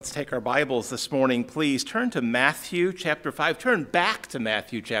Let's take our Bibles this morning, please. Turn to Matthew chapter 5. Turn back to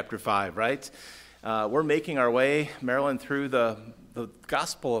Matthew chapter 5, right? We're making our way, Marilyn, through the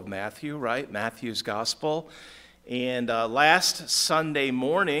Gospel of Matthew, right? Matthew's Gospel. And last Sunday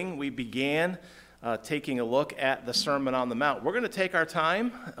morning, we began taking a look at the Sermon on the Mount. We're going to take our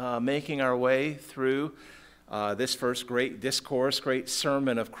time making our way through this first great discourse, great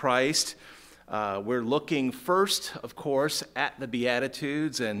sermon of Christ. We're looking first, of course, at the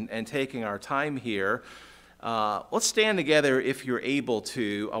Beatitudes and taking our time here. Let's stand together if you're able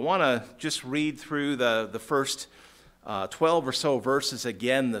to. I want to just read through the first 12 or so verses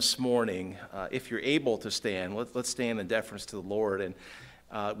again this morning. If you're able to stand, let's stand in deference to the Lord. And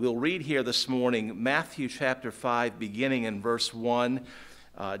we'll read here this morning Matthew chapter 5, beginning in verse 1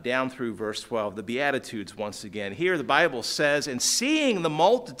 down through verse 12. The Beatitudes once again. Here the Bible says, "And seeing the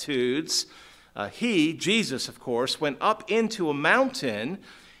multitudes, he, Jesus, of course, went up into a mountain,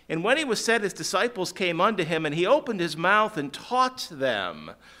 and when he was set, his disciples came unto him, and he opened his mouth and taught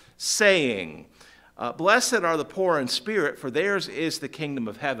them, saying, Blessed are the poor in spirit, for theirs is the kingdom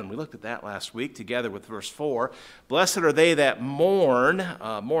of heaven." We looked at that last week together with verse 4. Blessed are they that mourn.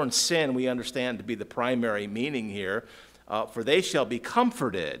 Mourn sin, we understand to be the primary meaning here, for they shall be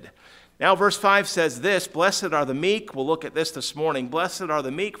comforted. Now, verse 5 says this, "Blessed are the meek." We'll look at this morning. "Blessed are the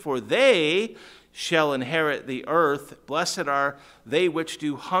meek, for they shall inherit the earth. Blessed are they which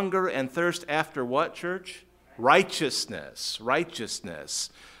do hunger and thirst after" what, church? Righteousness. Righteousness.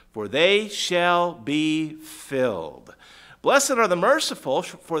 "For they shall be filled. Blessed are the merciful,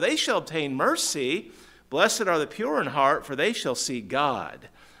 for they shall obtain mercy. Blessed are the pure in heart, for they shall see God.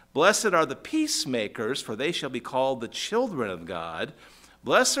 Blessed are the peacemakers, for they shall be called the children of God.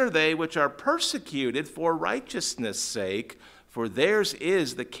 Blessed are they which are persecuted for righteousness' sake, for theirs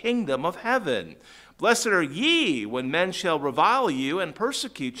is the kingdom of heaven. Blessed are ye when men shall revile you and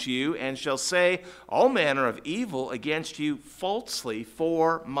persecute you, and shall say all manner of evil against you falsely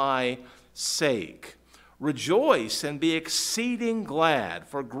for my sake. Rejoice and be exceeding glad,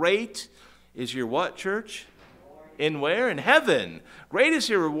 for great is your" what, church? In where? In heaven. "Great is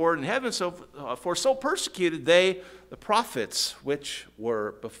your reward in heaven, for so persecuted they the prophets which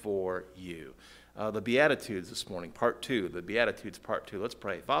were before you." The Beatitudes this morning, part 2. The Beatitudes, part 2. Let's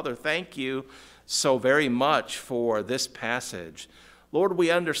pray. Father, thank you so very much for this passage. Lord, we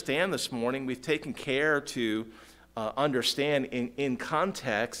understand this morning, we've taken care to understand in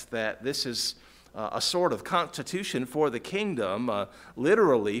context that this is a sort of constitution for the kingdom,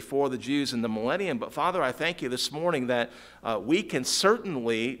 literally for the Jews in the millennium. But Father, I thank you this morning that we can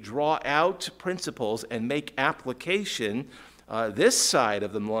certainly draw out principles and make application this side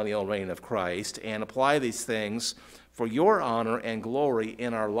of the millennial reign of Christ and apply these things for your honor and glory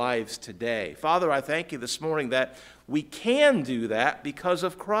in our lives today. Father, I thank you this morning that we can do that because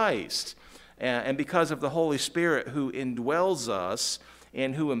of Christ and because of the Holy Spirit who indwells us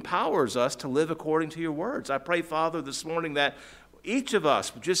and who empowers us to live according to your words. I pray, Father, this morning that each of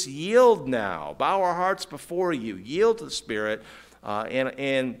us would just yield now, bow our hearts before you, yield to the Spirit,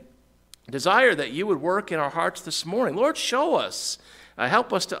 and desire that you would work in our hearts this morning. Lord, show us.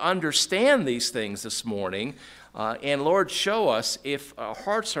 Help us to understand these things this morning. And Lord, show us if our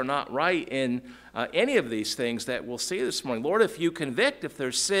hearts are not right in any of these things that we'll see this morning. Lord, if you convict, if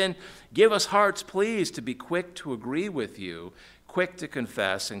there's sin, give us hearts, please, to be quick to agree with you, quick to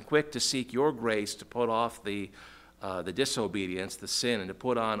confess, and quick to seek your grace to put off the disobedience, the sin, and to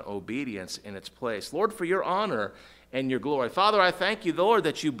put on obedience in its place. Lord, for your honor and your glory. Father, I thank you, Lord,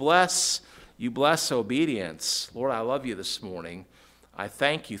 that you bless obedience. Lord, I love you this morning. I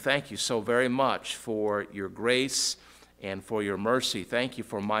thank you so very much for your grace and for your mercy. Thank you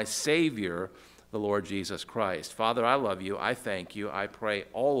for my Savior, the Lord Jesus Christ. Father, I love you. I thank you. I pray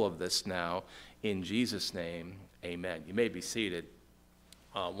all of this now in Jesus' name. Amen. You may be seated.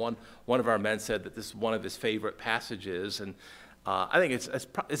 One of our men said that this is one of his favorite passages, and I think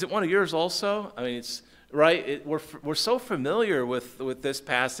is it one of yours also? I mean, it's right. We're so familiar with this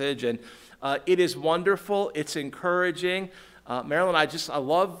passage, and it is wonderful. It's encouraging. Marilyn, I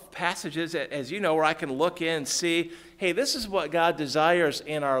love passages, as you know, where I can look in and see, hey, this is what God desires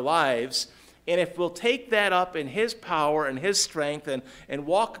in our lives. And if we'll take that up in his power and his strength and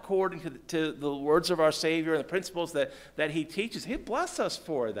walk according to the words of our Savior and the principles that he teaches, he'll bless us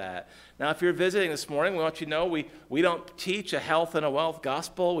for that. Now, if you're visiting this morning, we want you to know we don't teach a health and a wealth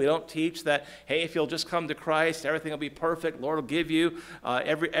gospel. We don't teach that, hey, if you'll just come to Christ, everything will be perfect. Lord will give you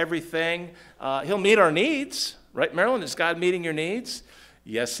everything. He'll meet our needs. Right, Marilyn? Is God meeting your needs?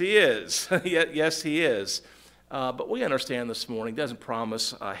 Yes, he is. Yes, he is. But we understand this morning doesn't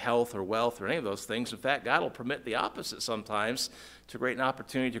promise health or wealth or any of those things. In fact, God will permit the opposite sometimes to create an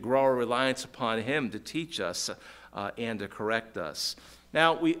opportunity to grow our reliance upon Him to teach us and to correct us.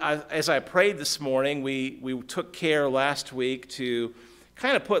 Now, as I prayed this morning, we took care last week to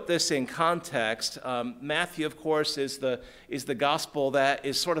kind of put this in context. Matthew, of course, is the gospel that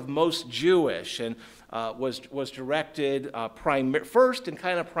is sort of most Jewish and was directed first and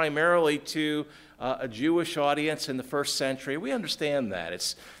kind of primarily to a Jewish audience in the first century. We understand that.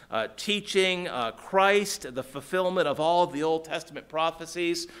 It's teaching Christ, the fulfillment of all of the Old Testament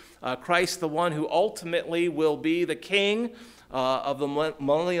prophecies, Christ the one who ultimately will be the king of the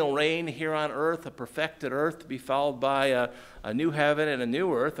millennial reign here on earth, a perfected earth to be followed by a new heaven and a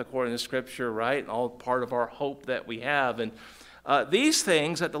new earth, according to Scripture, right? And all part of our hope that we have. And these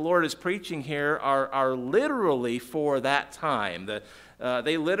things that the Lord is preaching here are literally for that time.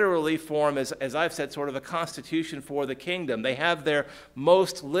 They literally form, as I've said, sort of a constitution for the kingdom. They have their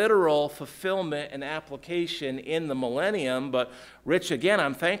most literal fulfillment and application in the millennium. But, Rich, again,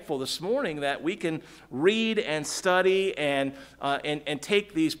 I'm thankful this morning that we can read and study and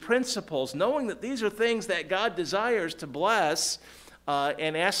take these principles, knowing that these are things that God desires to bless,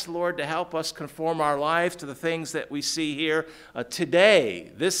 and ask the Lord to help us conform our lives to the things that we see here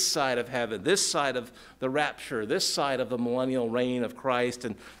today, this side of heaven, this side of the rapture, this side of the millennial reign of Christ,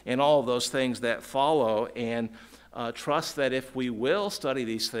 and all of those things that follow, and trust that if we will study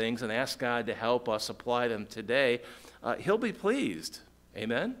these things and ask God to help us apply them today, He'll be pleased.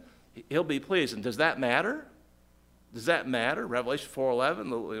 Amen? He'll be pleased. And does that matter? Does that matter? Revelation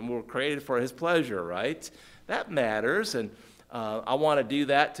 4:11, we're created for His pleasure, right? That matters, and I want to do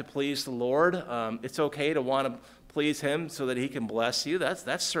that to please the Lord. It's okay to want to please Him so that He can bless you.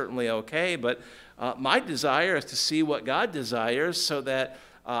 That's certainly okay. But my desire is to see what God desires so that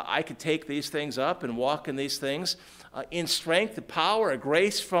I could take these things up and walk in these things in strength and power and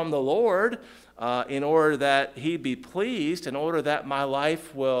grace from the Lord in order that He be pleased, in order that my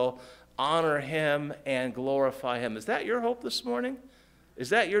life will honor Him and glorify Him. Is that your hope this morning? Is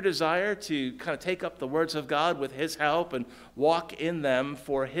that your desire to kind of take up the words of God with His help and walk in them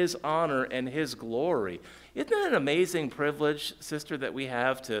for His honor and His glory? Isn't that an amazing privilege, sister, that we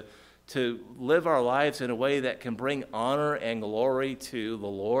have to live our lives in a way that can bring honor and glory to the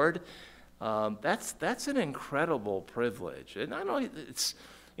Lord? That's an incredible privilege. And I know it's,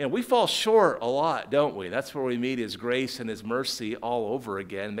 we fall short a lot, don't we? That's where we meet His grace and His mercy all over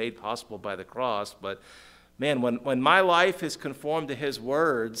again, made possible by the cross. But man, when my life is conformed to His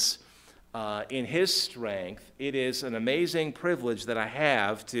words in His strength, it is an amazing privilege that I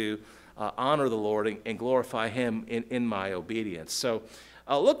have to honor the Lord and glorify Him in my obedience. So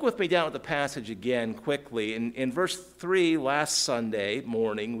look with me down at the passage again quickly. In verse 3 last Sunday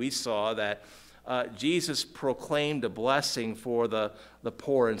morning, we saw that Jesus proclaimed a blessing for the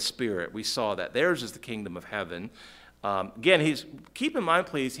poor in spirit. We saw that. Theirs is the kingdom of heaven. Again, keep in mind,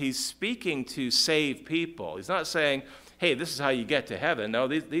 please, He's speaking to saved people. He's not saying, hey, this is how you get to heaven. No,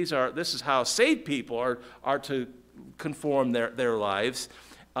 this is how saved people are to conform their lives.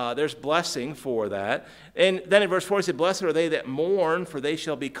 There's blessing for that. And then in verse 4, He said, blessed are they that mourn, for they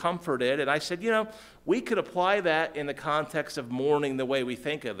shall be comforted. And I said, we could apply that in the context of mourning the way we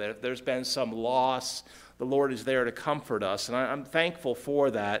think of it. If there's been some loss, the Lord is there to comfort us. And I'm thankful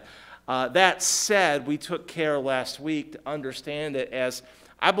for that. That said, we took care last week to understand it as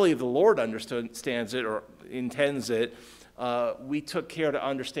I believe the Lord understands it or intends it. We took care to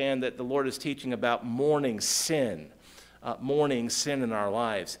understand that the Lord is teaching about mourning sin in our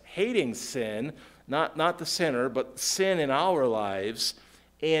lives, hating sin, not the sinner, but sin in our lives,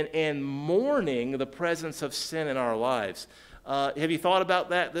 and mourning the presence of sin in our lives. Have you thought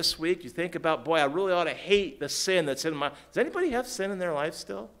about that this week? You think about, boy, I really ought to hate the sin that's in my... Does anybody have sin in their life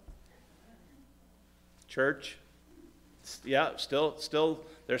still? Church? Yeah, still,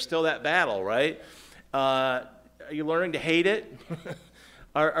 there's still that battle, right? Are you learning to hate it?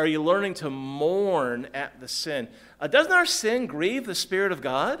 Are you learning to mourn at the sin? Doesn't our sin grieve the Spirit of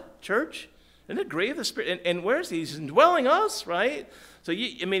God, church? Doesn't it grieve the Spirit? And where's He? He's indwelling us, right? So,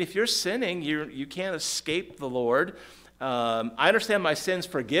 if you're sinning, you can't escape the Lord. I understand my sin's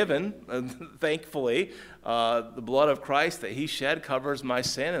forgiven, thankfully. The blood of Christ that He shed covers my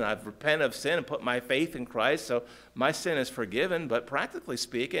sin, and I've repented of sin and put my faith in Christ, so my sin is forgiven. But practically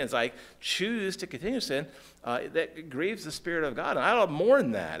speaking, as I choose to continue sin, that grieves the Spirit of God, and I'll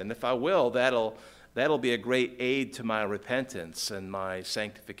mourn that. And if I will, that'll be a great aid to my repentance and my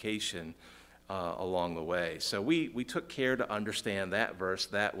sanctification along the way. So we took care to understand that verse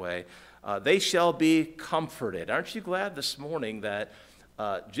that way. They shall be comforted. Aren't you glad this morning that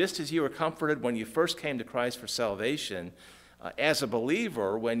just as you were comforted when you first came to Christ for salvation, as a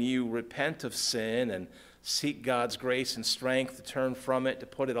believer, when you repent of sin and seek God's grace and strength to turn from it, to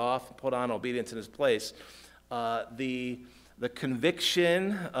put it off, and put on obedience in His place, the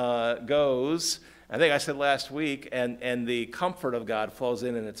conviction goes, I think I said last week, and the comfort of God flows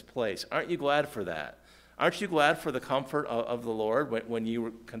in its place. Aren't you glad for that? Aren't you glad for the comfort of the Lord when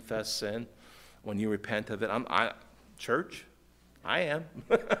you confess sin, when you repent of it? Church? I am.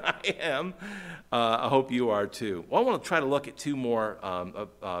 I am. I hope you are too. Well, I want to try to look at two more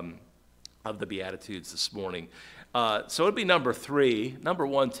of the Beatitudes this morning. So it'd be number 3, number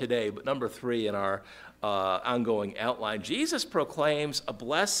 1 today, but number 3 in our ongoing outline. Jesus proclaims a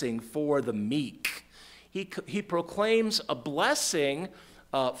blessing for the meek. He proclaims a blessing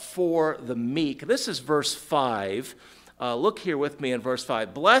for the meek. This is verse 5. Look here with me in verse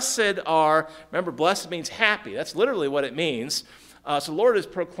 5. Blessed are, remember, blessed means happy. That's literally what it means. So the Lord is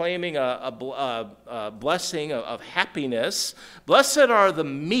proclaiming a blessing of happiness. Blessed are the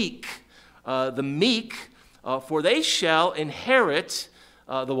meek, for they shall inherit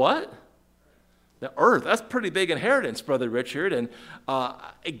the what? The earth. That's pretty big inheritance, Brother Richard. And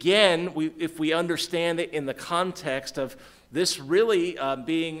again, if we understand it in the context of this really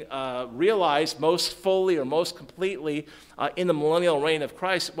being realized most fully or most completely in the millennial reign of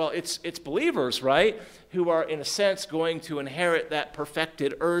Christ, well, it's believers, right, who are in a sense going to inherit that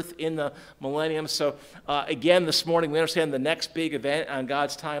perfected earth in the millennium. So again, this morning we understand the next big event on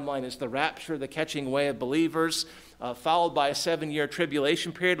God's timeline is the rapture, the catching away of believers, followed by a 7-year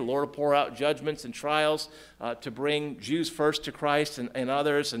tribulation period. The Lord will pour out judgments and trials to bring Jews first to Christ and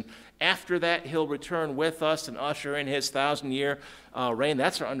others. And after that, He'll return with us and usher in His 1,000-year reign.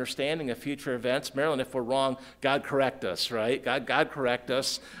 That's our understanding of future events. Marilyn, if we're wrong, God correct us, right? God correct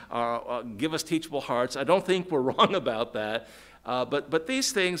us. Give us teachable hearts. I don't think we're wrong about that. But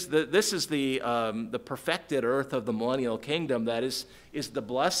these things, this is the perfected earth of the millennial kingdom that is the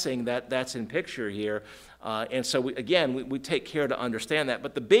blessing that's in picture here. And so, we take care to understand that.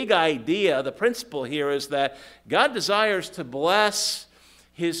 But the big idea, the principle here is that God desires to bless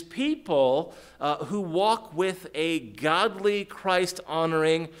His people who walk with a godly,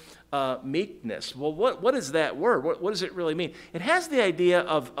 Christ-honoring meekness. Well, what is that word? What does it really mean? It has the idea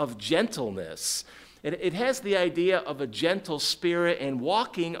of gentleness. It has the idea of a gentle spirit and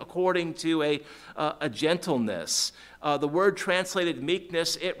walking according to a gentleness. The word translated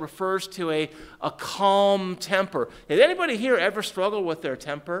meekness, it refers to a calm temper. Has anybody here ever struggled with their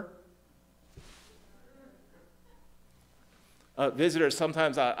temper? Visitors,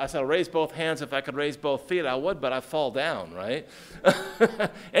 sometimes I said, I'll raise both hands. If I could raise both feet, I would, but I fall down, right?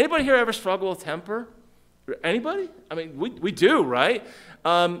 Anybody here ever struggle with temper? Anybody? I mean, we do, right?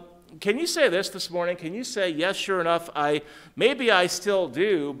 Can you say this morning? Can you say, yes, sure enough, maybe I still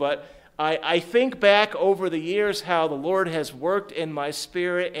do, but I think back over the years how the Lord has worked in my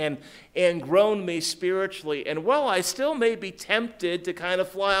spirit and grown me spiritually. And while I still may be tempted to kind of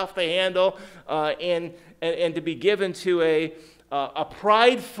fly off the handle and to be given to a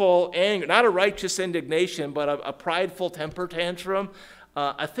prideful anger, not a righteous indignation, but a prideful temper tantrum,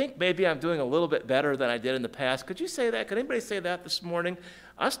 I think maybe I'm doing a little bit better than I did in the past. Could you say that? Could anybody say that this morning?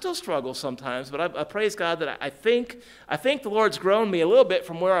 I still struggle sometimes, but I praise God that I think the Lord's grown me a little bit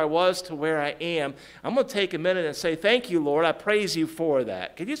from where I was to where I am. I'm going to take a minute and say, thank you, Lord. I praise you for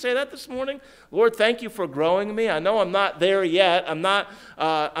that. Could you say that this morning? Lord, thank you for growing me. I know I'm not there yet. I'm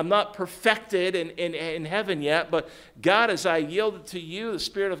not perfected in heaven yet, but God, as I yielded to you, the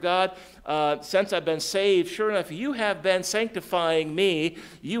Spirit of God, since I've been saved, sure enough, you have been sanctifying me.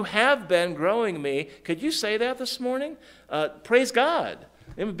 You have been growing me. Could you say that this morning? Praise God.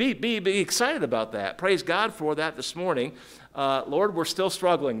 Be excited about that. Praise God for that this morning. Lord, we're still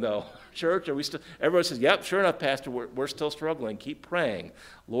struggling, though. Church, are we still? Everyone says, yep, sure enough, Pastor, we're still struggling. Keep praying.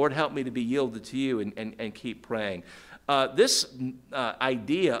 Lord, help me to be yielded to you and keep praying. This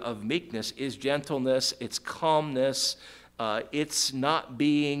idea of meekness is gentleness. It's calmness. It's not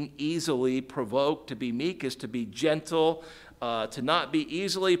being easily provoked. To be meek is to be gentle, to not be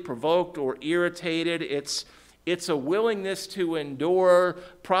easily provoked or irritated. It's a willingness to endure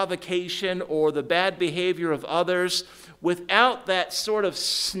provocation or the bad behavior of others without that sort of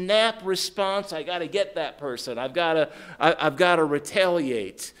snap response. I got to get that person. I've got to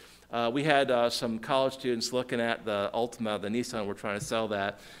retaliate. We had some college students looking at the Altima, the Nissan. We're trying to sell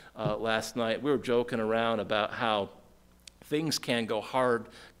that last night. We were joking around about how things can go hard,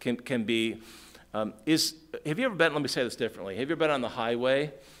 can be. Have you ever been? Let me say this differently. Have you ever been on the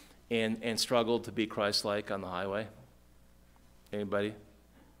highway and struggled to be Christ-like on the highway? Anybody?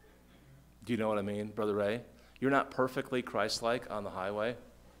 Do you know what I mean, Brother Ray? You're not perfectly Christ-like on the highway.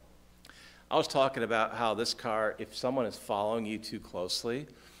 I was talking about how this car, if someone is following you too closely,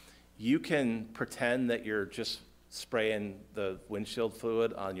 you can pretend that you're just spraying the windshield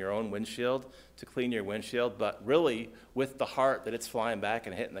fluid on your own windshield to clean your windshield, but really with the heart that it's flying back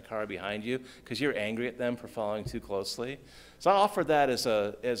and hitting the car behind you because you're angry at them for following too closely. So I offered that as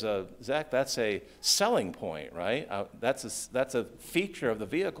a Zach, that's a selling point, right? That's a feature of the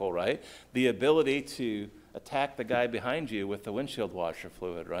vehicle, right? The ability to attack the guy behind you with the windshield washer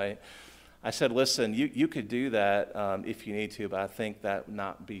fluid, right? I said, listen, you could do that if you need to, but I think that would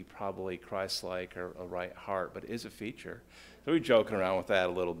not be probably Christ-like or a right heart, but it is a feature. So we're joking around with that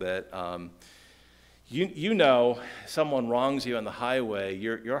a little bit. You know, someone wrongs you on the highway,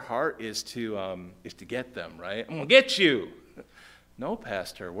 your heart is to get them, right? I'm gonna get you. No,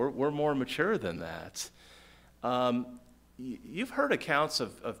 Pastor, we're more mature than that. You've heard accounts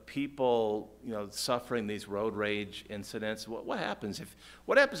of people, suffering these road rage incidents. What happens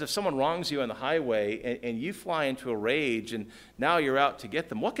if someone wrongs you on the highway and you fly into a rage and now you're out to get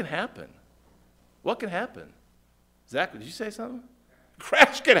them? What can happen? What can happen? Zach, did you say something?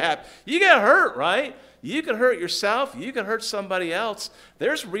 Crash can happen. You get hurt, right? You can hurt yourself. You can hurt somebody else.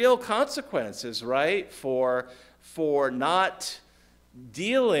 There's real consequences, right, for not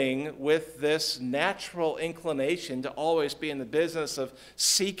dealing with this natural inclination to always be in the business of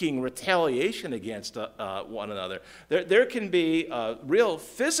seeking retaliation against one another. There can be real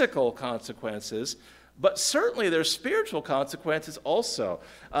physical consequences, but certainly there's spiritual consequences also.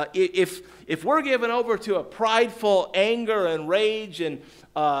 If we're given over to a prideful anger and rage and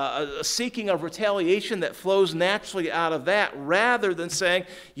a seeking of retaliation that flows naturally out of that, rather than saying,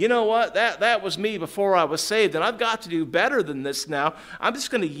 you know what, that was me before I was saved, and I've got to do better than this now. I'm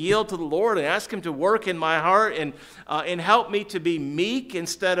just going to yield to the Lord and ask Him to work in my heart and help me to be meek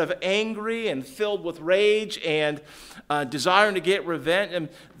instead of angry and filled with rage and desiring to get revenge. And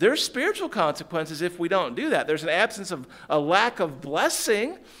there's spiritual consequences if we don't do that. There's an absence of a lack of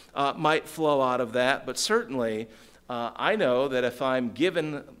blessing might flow out of that, but certainly I know that if I'm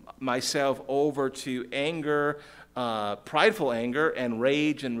giving myself over to anger, prideful anger and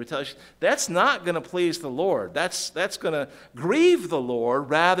rage and retaliation, that's not going to please the Lord. That's going to grieve the Lord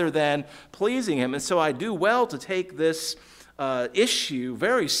rather than pleasing Him. And so I do well to take this issue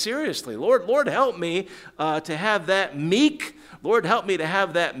very seriously. Lord, help me to have that meek. Lord, help me to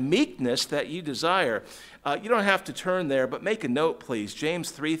have that meekness that you desire. You don't have to turn there, but make a note, please.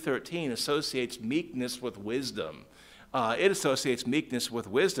 James 3:13 associates meekness with wisdom. It associates meekness with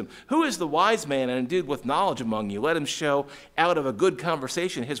wisdom. Who is the wise man and endued with knowledge among you? Let him show out of a good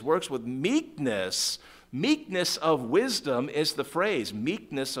conversation his works with meekness. Meekness of wisdom is the phrase,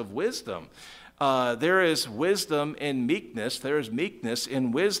 meekness of wisdom. There is wisdom in meekness. There is meekness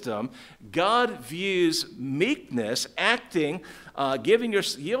in wisdom. God views meekness, acting,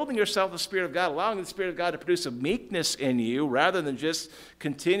 yielding yourself to the Spirit of God, allowing the Spirit of God to produce a meekness in you rather than just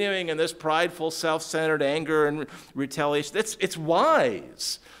continuing in this prideful, self-centered anger and retaliation. It's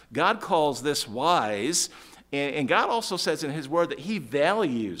wise. God calls this wise. And God also says in His Word that He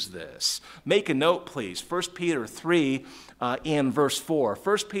values this. Make a note, please. 1 Peter 3 in verse 4.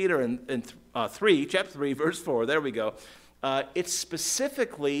 1 Peter chapter 3, verse 4. There we go. It's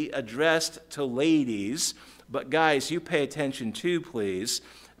specifically addressed to ladies, but guys, you pay attention too, please.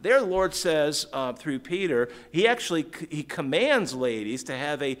 There the Lord says through Peter, He commands ladies to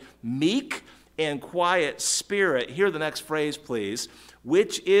have a meek and quiet spirit. Hear the next phrase, please.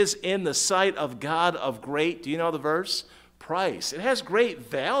 Which is in the sight of God of great, do you know the verse? Price. It has great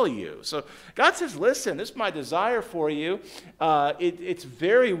value. So God says, listen, this is my desire for you. It's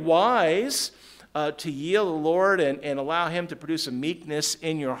very wise to yield to the Lord and allow Him to produce a meekness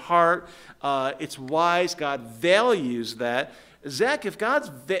in your heart. It's wise. God values that. Zach, if God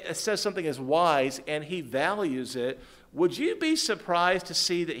says something is wise and He values it, would you be surprised to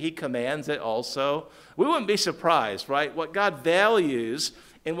see that He commands it also? We wouldn't be surprised, right? What God values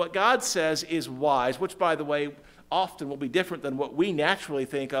and what God says is wise, which, by the way, often will be different than what we naturally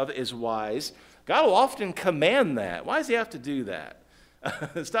think of as wise. God will often command that. Why does He have to do that?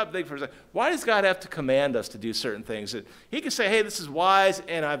 Stop thinking for a second. Why does God have to command us to do certain things? He can say, hey, this is wise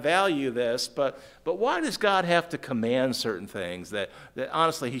and I value this, but why does God have to command certain things that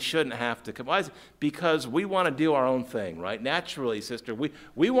honestly He shouldn't have to? Why is it? Because we want to do our own thing, right? Naturally, sister,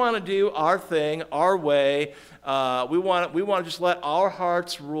 we want to do our thing, our way. We want to just let our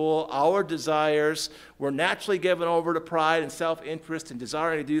hearts rule, our desires. We're naturally given over to pride and self-interest and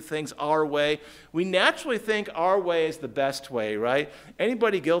desiring to do things our way. We naturally think our way is the best way, right?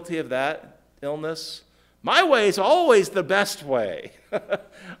 Anybody guilty of that illness? My way is always the best way.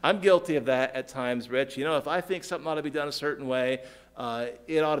 I'm guilty of that at times, Rich. You know, if I think something ought to be done a certain way,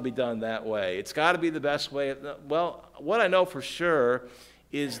 it ought to be done that way. It's got to be the best way. Well, what I know for sure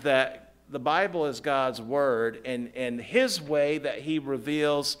is that the Bible is God's word, and his way that he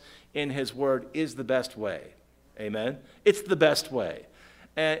reveals in his word is the best way. Amen? It's the best way.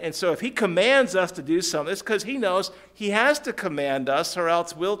 And so if he commands us to do something, it's because he knows he has to command us, or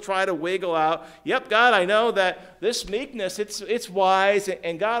else we'll try to wiggle out, yep, God, I know that this meekness, it's wise,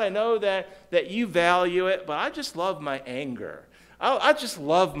 and God, I know that you value it, but I just love my anger. I just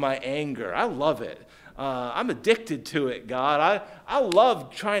love my anger. I love it. I'm addicted to it, God. I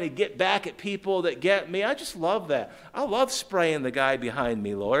love trying to get back at people that get me. I just love that. I love spraying the guy behind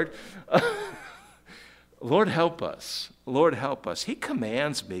me, Lord. Lord, help us. Lord, help us. He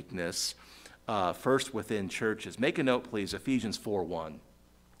commands meekness first within churches. Make a note, please, Ephesians 4:1.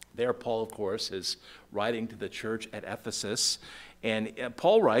 There, Paul, of course, is writing to the church at Ephesus. And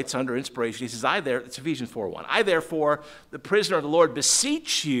Paul writes under inspiration, he says, it's Ephesians 4:1. I, therefore, the prisoner of the Lord,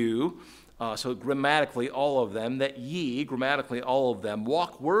 beseech you, so grammatically all of them, that ye, grammatically all of them,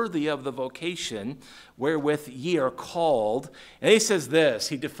 walk worthy of the vocation wherewith ye are called. And he says this,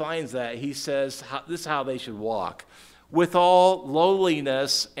 he defines that. He says, this is how they should walk. With all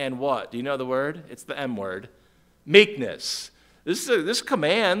lowliness and what? Do you know the word? It's the M word. Meekness. This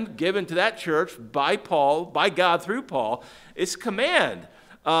command given to that church by Paul, by God through Paul, it's a command.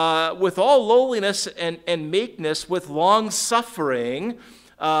 With all lowliness and meekness, with long suffering,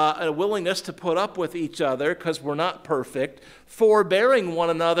 a willingness to put up with each other because we're not perfect, forbearing one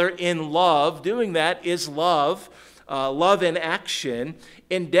another in love. Doing that is love, love in action,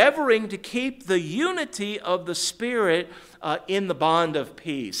 endeavoring to keep the unity of the Spirit in the bond of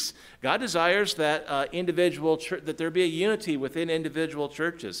peace. God desires that that there be a unity within individual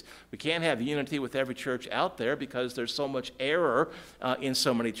churches. We can't have unity with every church out there because there's so much error in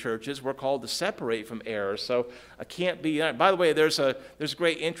so many churches. We're called to separate from error, so I can't be united. By the way, there's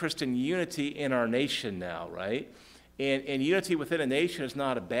great interest in unity in our nation now, right? And unity within a nation is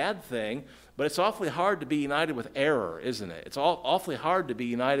not a bad thing, but it's awfully hard to be united with error, isn't it? It's awfully hard to be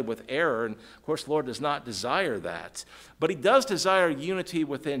united with error, and of course the Lord does not desire that. But he does desire unity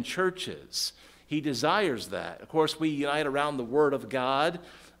within churches. He desires that. Of course, we unite around the Word of God.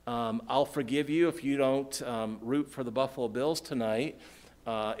 I'll forgive you if you don't root for the Buffalo Bills tonight.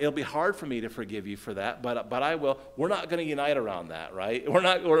 It'll be hard for me to forgive you for that, but I will. We're not going to unite around that, right?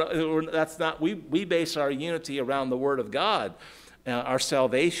 We base our unity around the Word of God, our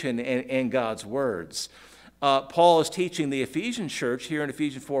salvation and God's words. Paul is teaching the Ephesian church here in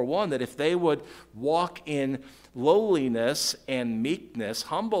Ephesians 4:1 that if they would walk in lowliness and meekness,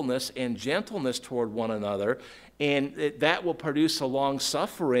 humbleness and gentleness toward one another, and that will produce a long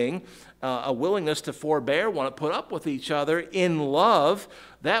suffering, a willingness to forbear put up with each other in love,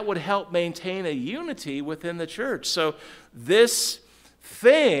 that would help maintain a unity within the church. So this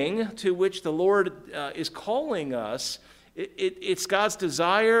thing to which the Lord is calling us, it's God's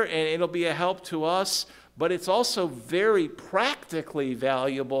desire, and it'll be a help to us, but it's also very practically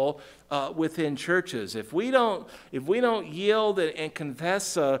valuable within churches. If we don't yield and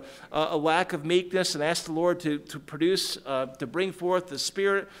confess a lack of meekness and ask the Lord to produce, to bring forth the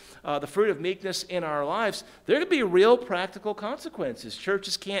Spirit, the fruit of meekness in our lives, there could be real practical consequences.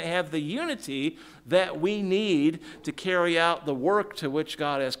 Churches can't have the unity that we need to carry out the work to which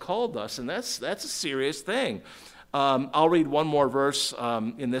God has called us, and that's a serious thing. I'll read one more verse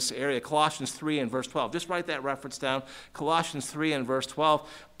in this area, Colossians 3 and verse 12. Just write that reference down, Colossians 3 and verse 12.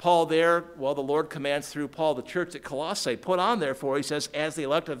 Paul there, the Lord commands through Paul, the church at Colossae, put on therefore, he says, as the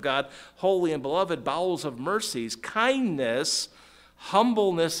elect of God, holy and beloved, bowels of mercies, kindness,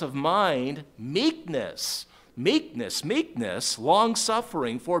 humbleness of mind, meekness,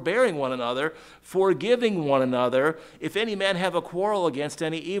 long-suffering, forbearing one another, forgiving one another. If any man have a quarrel against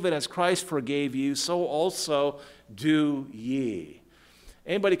any, even as Christ forgave you, so also do ye.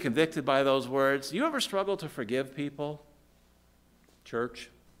 Anybody convicted by those words? You ever struggle to forgive people? Church?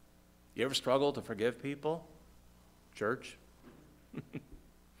 You ever struggle to forgive people? Church?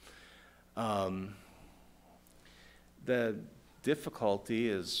 The difficulty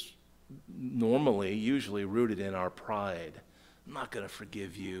is usually rooted in our pride. I'm not going to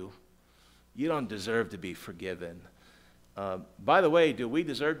forgive you. You don't deserve to be forgiven. By the way, do we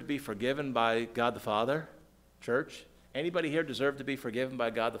deserve to be forgiven by God the Father? Church? Anybody here deserve to be forgiven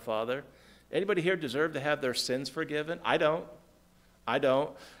by God the Father? Anybody here deserve to have their sins forgiven? I don't.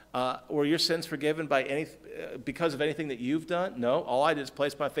 Were your sins forgiven because of anything that you've done? No. All I did is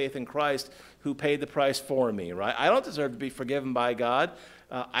place my faith in Christ who paid the price for me, right? I don't deserve to be forgiven by God.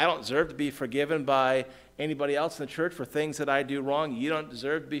 I don't deserve to be forgiven by anybody else in the church for things that I do wrong. You don't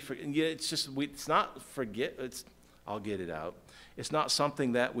deserve to be forgiven. It's just, it's not I'll get it out. It's not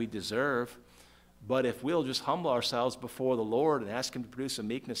something that we deserve. But if we'll just humble ourselves before the Lord and ask him to produce a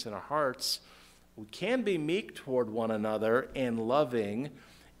meekness in our hearts, we can be meek toward one another and loving,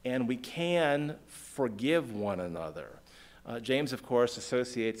 and we can forgive one another. James, of course,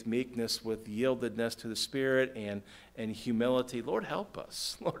 associates meekness with yieldedness to the Spirit and humility. Lord, help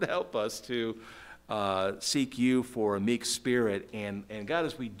us. Lord, help us to seek you for a meek spirit. And God,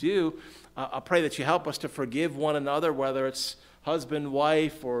 as we do, I pray that you help us to forgive one another, whether it's husband,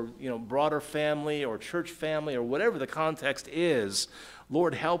 wife, or broader family or church family or whatever the context is.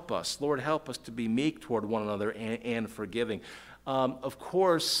 Lord, help us. Lord, help us to be meek toward one another and forgiving. Of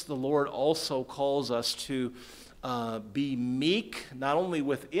course, the Lord also calls us to be meek, not only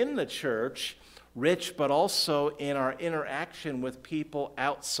within the church, rich, but also in our interaction with people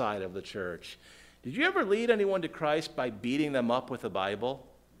outside of the church. Did you ever lead anyone to Christ by beating them up with the Bible?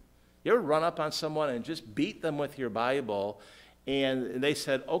 You ever run up on someone and just beat them with your Bible, and they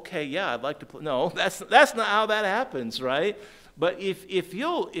said, okay, yeah, I'd like to play. No, that's not how that happens, right? But if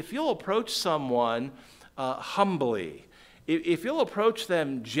you'll approach someone humbly, if you'll approach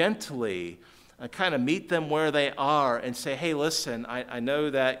them gently, kind of meet them where they are and say, hey, listen, I know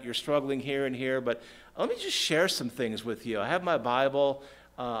that you're struggling here and here, but let me just share some things with you. I have my Bible.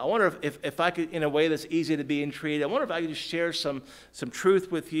 I wonder if I could, in a way that's easy to be entreated, I wonder if I could just share some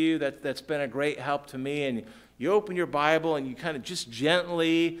truth with you that's been a great help to me. And you open your Bible and you kind of just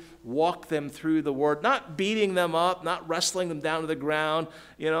gently walk them through the Word, not beating them up, not wrestling them down to the ground,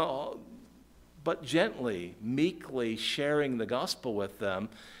 but gently, meekly sharing the gospel with them.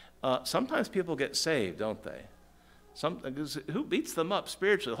 Sometimes people get saved, don't they? Who beats them up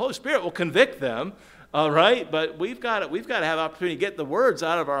spiritually? The Holy Spirit will convict them, all right? But we've got to have opportunity to get the words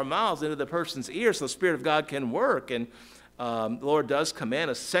out of our mouths into the person's ears so the Spirit of God can work. And the Lord does command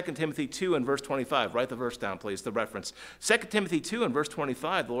us. 2 Timothy 2 and verse 25. Write the verse down, please, the reference. 2 Timothy 2 and verse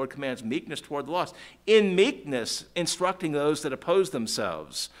 25, the Lord commands meekness toward the lost. In meekness, instructing those that oppose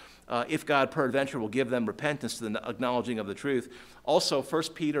themselves, if God peradventure will give them repentance to the acknowledging of the truth. Also, 1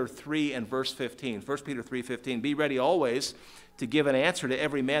 Peter 3 and verse 15. 1 Peter 3:15, be ready always to give an answer to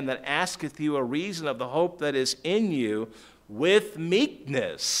every man that asketh you a reason of the hope that is in you with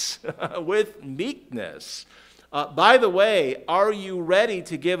meekness. With meekness. By the way, are you ready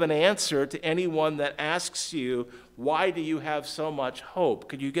to give an answer to anyone that asks you, why do you have so much hope?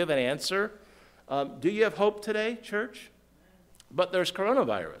 Could you give an answer? Do you have hope today, church? But there's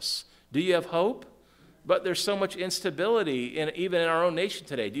coronavirus. Do you have hope? But there's so much instability even in our own nation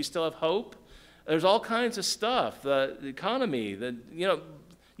today. Do you still have hope? There's all kinds of stuff. The economy,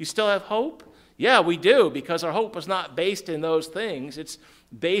 you still have hope? Yeah, we do, because our hope is not based in those things. It's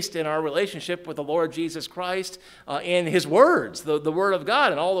based in our relationship with the Lord Jesus Christ and his words, the Word of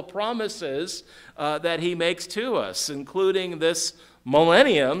God, and all the promises that he makes to us, including this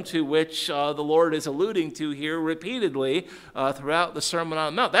millennium to which the Lord is alluding to here repeatedly throughout the Sermon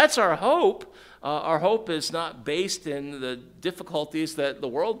on the Mount. That's our hope. Our hope is not based in the difficulties that the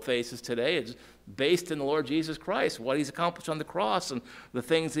world faces today. It's based in the Lord Jesus Christ, what he's accomplished on the cross and the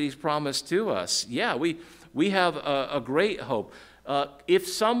things that he's promised to us. Yeah, we have a great hope. If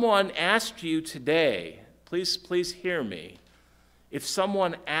someone asked you today, please hear me. If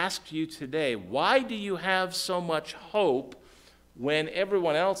someone asked you today, why do you have so much hope when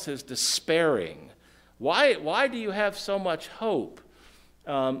everyone else is despairing? Why do you have so much hope?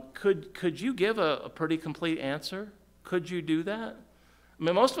 Could you give a pretty complete answer? Could you do that? I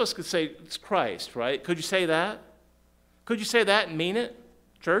mean, most of us could say it's Christ, right? Could you say that? Could you say that and mean it,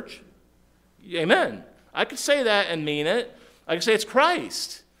 church? Amen. I could say that and mean it. I could say it's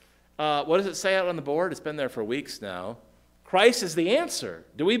Christ. What does it say out on the board? It's been there for weeks now. Christ is the answer.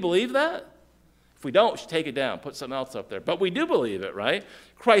 Do we believe that? If we don't, we should take it down, put something else up there. But we do believe it, right?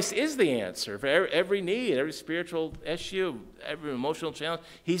 Christ is the answer for every need, every spiritual issue, every emotional challenge.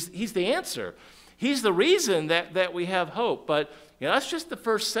 He's the answer. He's the reason that we have hope. But that's just the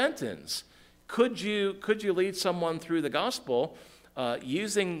first sentence. Could you lead someone through the gospel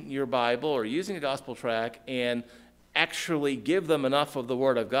using your Bible or using a gospel tract and actually give them enough of the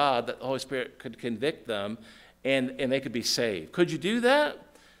Word of God that the Holy Spirit could convict them and they could be saved? Could you do that?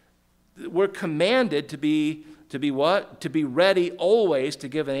 We're commanded to be what? To be ready always to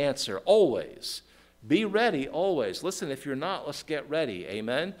give an answer. Always. Be ready always. Listen, if you're not, let's get ready.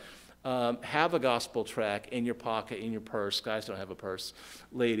 Amen? Have a gospel tract in your pocket, in your purse. Guys don't have a purse.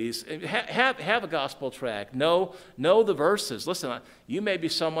 Ladies, have a gospel tract. Know the verses. Listen, you may be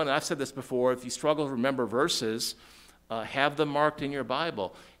someone, and I've said this before, if you struggle to remember verses, have them marked in your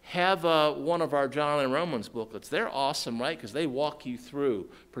Bible. Have one of our John and Romans booklets. They're awesome, right? Because they walk you through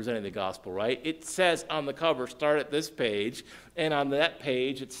presenting the gospel, right? It says on the cover, start at this page, and on that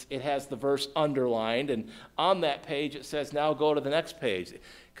page, it has the verse underlined, and on that page, it says, now go to the next page.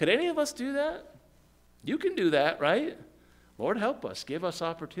 Could any of us do that? You can do that, right? Lord, help us. Give us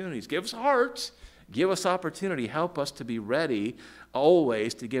opportunities. Give us hearts. Give us opportunity. Help us to be ready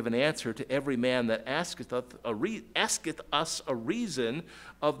always to give an answer to every man that asketh us a reason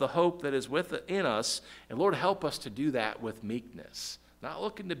of the hope that is within us. And Lord, help us to do that with meekness. Not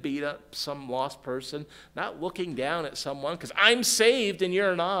looking to beat up some lost person, not looking down at someone because I'm saved and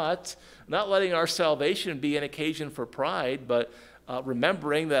you're not. Not letting our salvation be an occasion for pride, but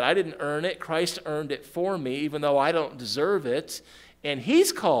remembering that I didn't earn it. Christ earned it for me, even though I don't deserve it. And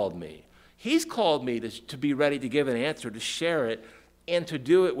He's called me. He's called me to be ready to give an answer, to share it, and to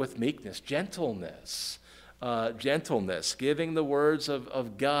do it with meekness, gentleness, giving the words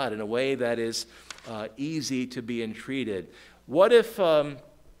of God in a way that is easy to be entreated. What if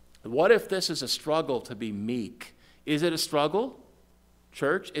this is a struggle to be meek? Is it a struggle?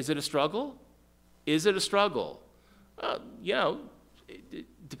 Church, is it a struggle? Is it a struggle? It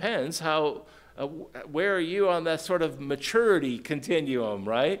depends how. Where are you on that sort of maturity continuum,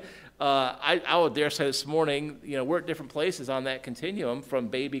 right? I would dare say this morning, we're at different places on that continuum, from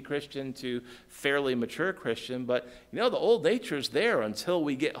baby Christian to fairly mature Christian. But, the old nature's there until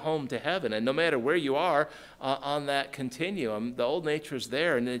we get home to heaven. And no matter where you are on that continuum, the old nature's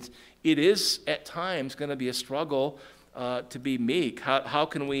there. And it is at times going to be a struggle to be meek. How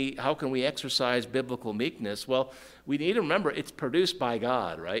can we exercise biblical meekness? Well, we need to remember it's produced by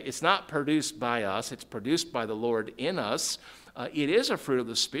God, right? It's not produced by us. It's produced by the Lord in us. It is a fruit of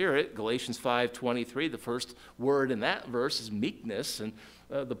the Spirit. Galatians 5:23, the first word in that verse is meekness. And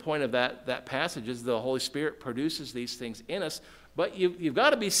the point of that passage is the Holy Spirit produces these things in us. But you've got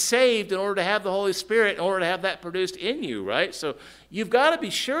to be saved in order to have the Holy Spirit, in order to have that produced in you, right? So you've got to be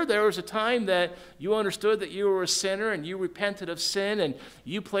sure there was a time that you understood that you were a sinner and you repented of sin and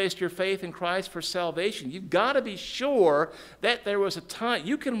you placed your faith in Christ for salvation. You've got to be sure that there was a time.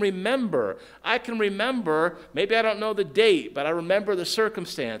 You can remember. I can remember, maybe I don't know the date, but I remember the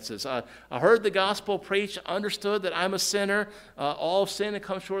circumstances. I heard the gospel preached, understood that I'm a sinner. All sin that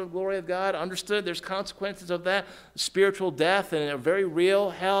comes short of the glory of God. Understood there's consequences of that, spiritual death and a very real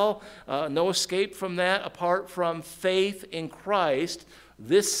hell. No escape from that apart from faith in Christ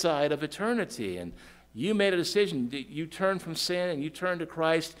this side of eternity. And you made a decision. You turned from sin and you turned to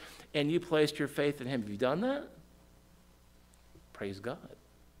Christ and you placed your faith in Him. Have you done that? Praise God.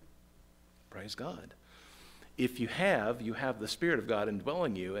 Praise God. If you have the Spirit of God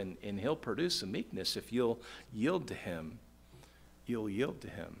indwelling you, and He'll produce a meekness if you'll yield to Him. You'll yield to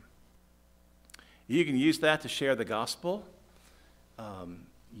Him. You can use that to share the gospel.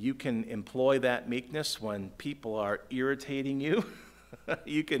 You can employ that meekness when people are irritating you.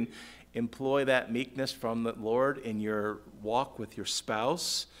 You can employ that meekness from the Lord in your walk with your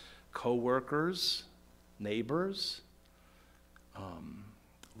spouse, co-workers, neighbors.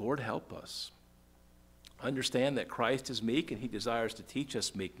 Lord, help us. Understand that Christ is meek and He desires to teach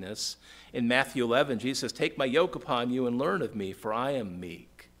us meekness. In Matthew 11, Jesus says, "Take my yoke upon you and learn of me, for I am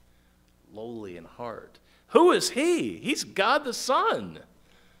meek, lowly in heart." Who is He? He's God the Son.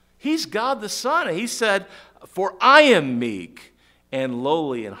 He's God the Son. And He said, "For I am meek and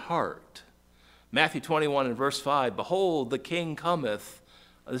lowly in heart." Matthew 21 and verse 5, "Behold, the King cometh."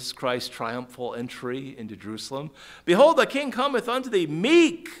 This is Christ's triumphal entry into Jerusalem. "Behold, the King cometh unto thee,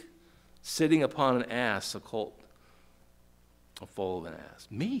 meek, sitting upon an ass, a foal of an ass."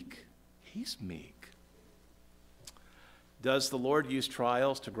 Meek. He's meek. Does the Lord use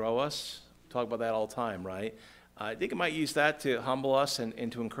trials to grow us? Talk about that all the time, right? I think He might use that to humble us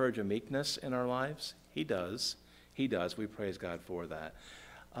and to encourage a meekness in our lives. He does. He does. We praise God for that.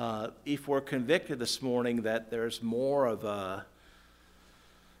 If we're convicted this morning that there's more of a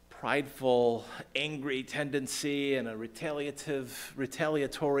prideful, angry tendency and a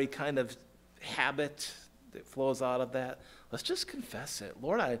retaliatory kind of habit that flows out of that, let's just confess it.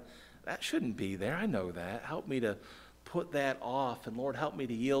 Lord, that shouldn't be there. I know that. Help me to put that off, and Lord, help me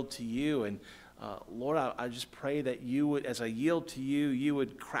to yield to you. And Lord, I just pray that you would, as I yield to you, you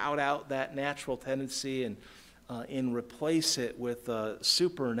would crowd out that natural tendency and replace it with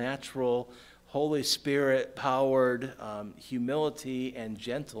supernatural, Holy Spirit-powered humility and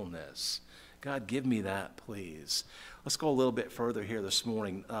gentleness. God, give me that, please. Let's go a little bit further here this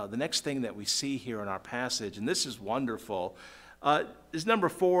morning. The next thing that we see here in our passage, and this is wonderful, is number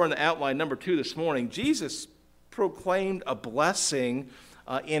 4 in the outline. Number 2 this morning, Jesus proclaimed a blessing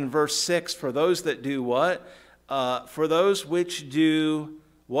in verse 6 for those that do what? for those which do,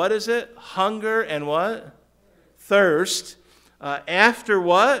 what is it? Hunger and what? Thirst. After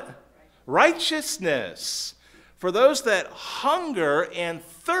what? Righteousness. For those that hunger and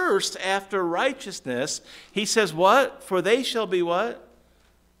thirst after righteousness, he says what? For they shall be what?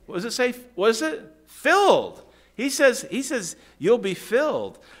 What does it say? Was it? Filled. He says you'll be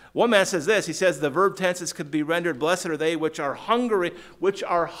filled. One man says this. He says the verb tenses could be rendered, blessed are they which are hungering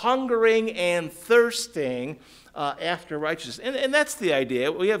and thirsting after righteousness. And that's the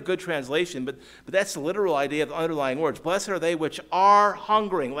idea. We have good translation, but that's the literal idea of the underlying words. Blessed are they which are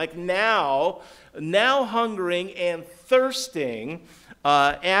hungering, like now hungering and thirsting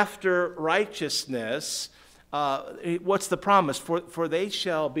after righteousness. What's the promise? For they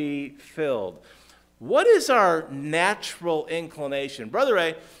shall be filled. What is our natural inclination? Brother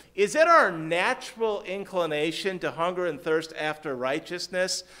Ray, is it our natural inclination to hunger and thirst after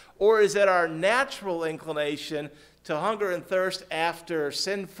righteousness? Or is it our natural inclination to hunger and thirst after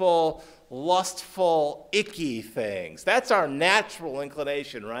sinful, lustful, icky things? That's our natural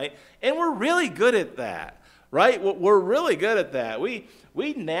inclination, right? And we're really good at that, right? We're really good at that. We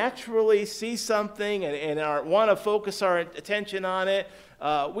naturally see something and want to focus our attention on it.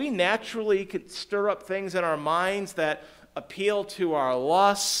 We naturally can stir up things in our minds that appeal to our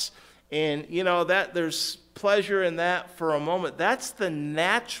lusts, and that there's pleasure in that for a moment. That's the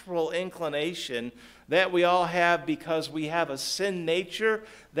natural inclination that we all have because we have a sin nature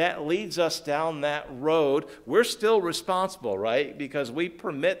that leads us down that road. We're still responsible, right? Because we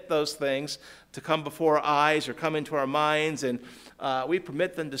permit those things to come before our eyes or come into our minds, and we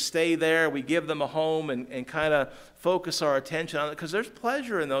permit them to stay there. We give them a home and kind of focus our attention on it because there's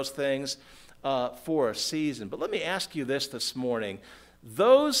pleasure in those things for a season. But let me ask you this morning.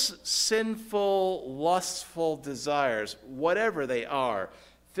 Those sinful, lustful desires, whatever they are,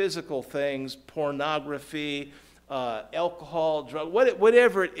 physical things, pornography, alcohol, drug,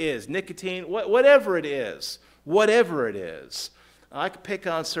 whatever it is, nicotine, whatever it is, I could pick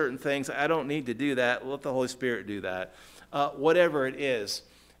on certain things. I don't need to do that. Let the Holy Spirit do that. Whatever it is.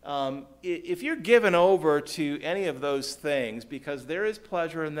 If you're given over to any of those things, because there is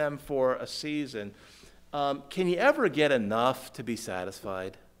pleasure in them for a season, can you ever get enough to be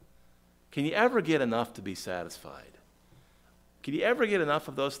satisfied? Can you ever get enough to be satisfied? Can you ever get enough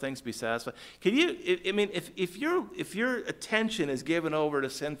of those things to be satisfied? Can you? I mean, if your attention is given over to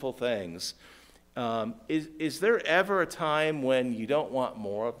sinful things, is there ever a time when you don't want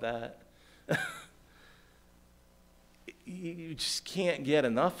more of that? You just can't get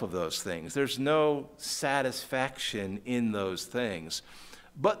enough of those things. There's no satisfaction in those things.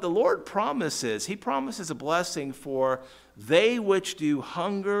 But the Lord promises, He promises a blessing for they which do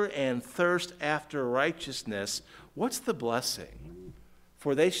hunger and thirst after righteousness. What's the blessing?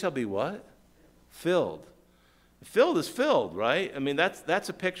 For they shall be what? Filled. Filled is filled, right? I mean, that's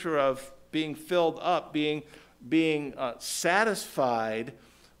a picture of being filled up, being satisfied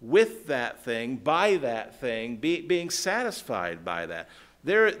with that thing, by that thing, being satisfied by that.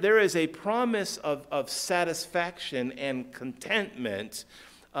 There is a promise of satisfaction and contentment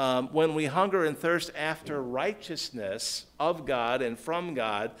when we hunger and thirst after righteousness of God and from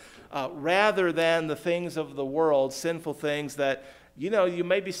God, rather than the things of the world, sinful things that, you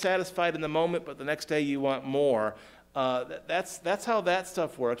may be satisfied in the moment, but the next day you want more. That's how that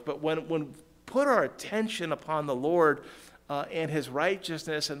stuff works. But when we put our attention upon the Lord and His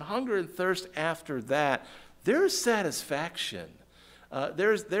righteousness and hunger and thirst after that, there is satisfaction.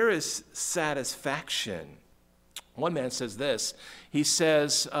 There is satisfaction. One man says this. He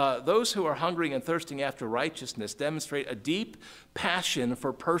says, those who are hungering and thirsting after righteousness demonstrate a deep passion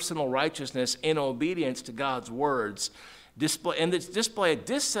for personal righteousness in obedience to God's words, and display a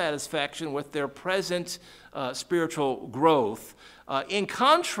dissatisfaction with their present spiritual growth, in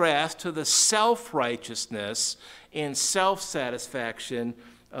contrast to the self-righteousness and self-satisfaction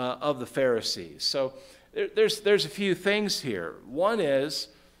of the Pharisees. So there's a few things here. One is,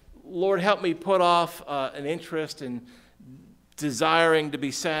 Lord, help me put off an interest in desiring to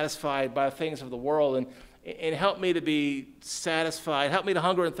be satisfied by things of the world, and help me to be satisfied. Help me to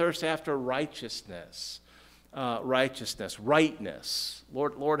hunger and thirst after righteousness, rightness.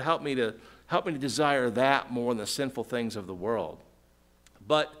 Lord, help me to desire that more than the sinful things of the world.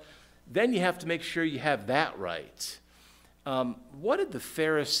 But then you have to make sure you have that right. What did the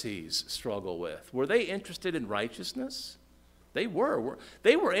Pharisees struggle with? Were they interested in righteousness? They were.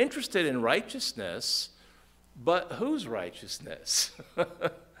 They were interested in righteousness, but whose righteousness?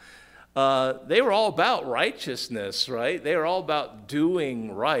 They were all about righteousness, right? They were all about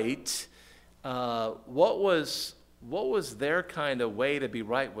doing right. What was their kind of way to be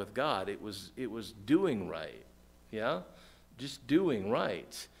right with God? It was doing right. Yeah? Just doing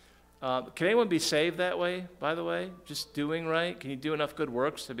right. Can anyone be saved that way, by the way? Just doing right? Can you do enough good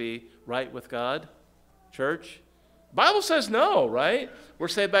works to be right with God? Church? Bible says no, right? We're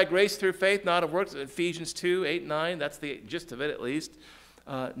saved by grace through faith, not of works. Ephesians 2, 8, 9, that's the gist of it at least.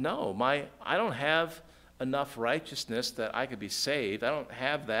 No, I don't have enough righteousness that I could be saved. I don't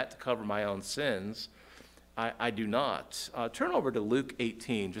have that to cover my own sins. I do not. Turn over to Luke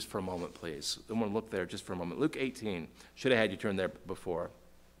 18 just for a moment, please. I want to look there just for a moment. Luke 18. Should have had you turn there before.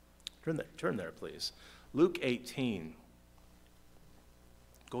 Turn there, please. Luke 18.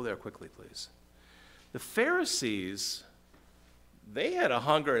 Go there quickly, please. The Pharisees, they had a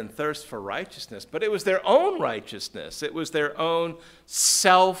hunger and thirst for righteousness, but it was their own righteousness. It was their own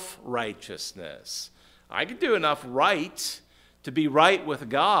self-righteousness. I could do enough right to be right with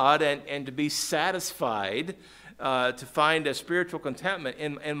God and to be satisfied, to find a spiritual contentment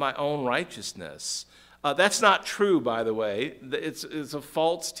in my own righteousness. That's not true, by the way. It's a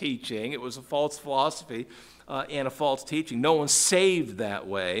false teaching. It was a false philosophy and a false teaching. No one's saved that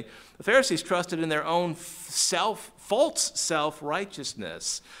way. The Pharisees trusted in their own false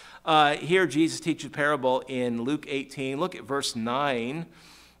self-righteousness. Here Jesus teaches a parable in Luke 18. Look at verse 9.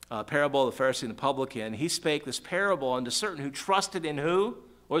 Parable of the Pharisee and the publican. He spake this parable unto certain who trusted in who?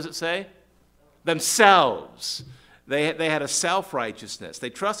 What does it say? Themselves. They had a self-righteousness. They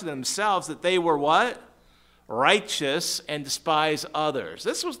trusted in themselves that they were what? Righteous and despise others.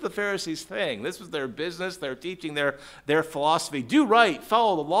 This was the Pharisees' thing. This was their business, their teaching, their philosophy. Do right,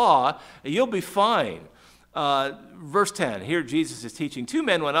 follow the law, and you'll be fine. Verse 10, here Jesus is teaching. 2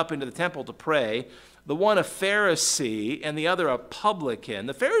 men went up into the temple to pray, the one a Pharisee and the other a publican.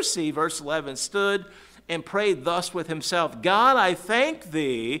 The Pharisee, verse 11, stood and prayed thus with himself, God, I thank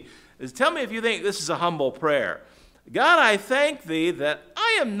thee. Tell me if you think this is a humble prayer. God, I thank thee that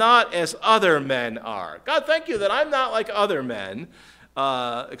I am not as other men are. God, thank you that I'm not like other men,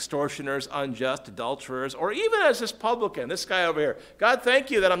 extortioners, unjust, adulterers, or even as this publican, this guy over here. God,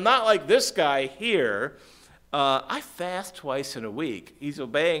 thank you that I'm not like this guy here. I fast twice in a week. He's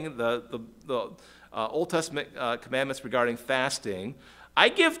obeying the Old Testament commandments regarding fasting. I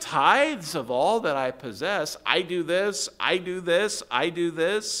give tithes of all that I possess. I do this, I do this, I do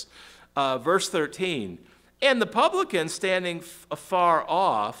this. Verse 13, and the publican standing afar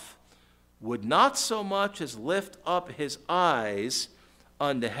off would not so much as lift up his eyes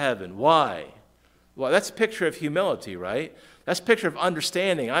unto heaven. Why? Well, that's a picture of humility, right? That's a picture of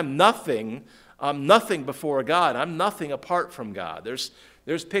understanding. I'm nothing before God. I'm nothing apart from God. There's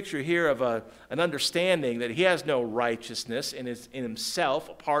a picture here of an understanding that he has no righteousness in himself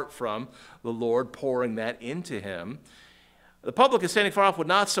apart from the Lord pouring that into him. The publican standing far off would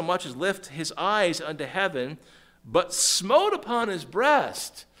not so much as lift his eyes unto heaven, but smote upon his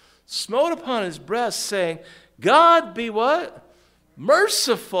breast, saying, God be what?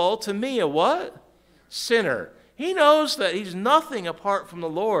 Merciful to me, a what? Sinner. He knows that he's nothing apart from the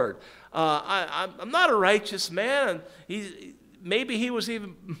Lord. I'm not a righteous man. Maybe he was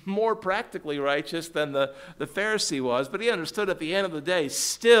even more practically righteous than the Pharisee was, but he understood at the end of the day,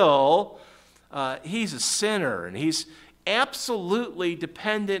 still, he's a sinner, and he's absolutely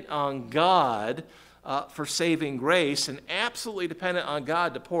dependent on God for saving grace, and absolutely dependent on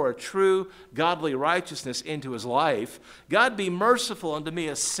God to pour a true godly righteousness into his life. God be merciful unto me,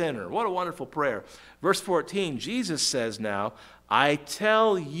 a sinner. What a wonderful prayer. Verse 14, Jesus says now, I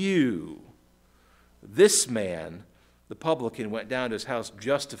tell you, this man, the publican, went down to his house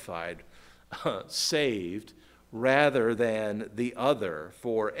justified, saved, rather than the other.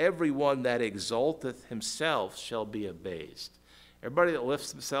 For everyone that exalteth himself shall be abased. Everybody that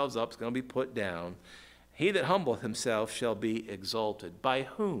lifts themselves up is going to be put down. He that humbleth himself shall be exalted. By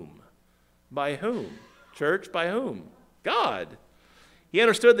whom? By whom? Church, by whom? God. He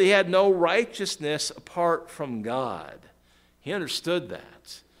understood that he had no righteousness apart from God. He understood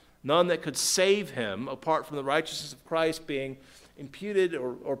that. None that could save him apart from the righteousness of Christ being imputed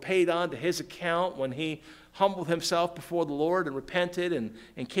or paid on to his account when he humbled himself before the Lord and repented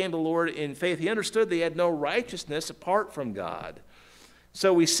and came to the Lord in faith. He understood that he had no righteousness apart from God.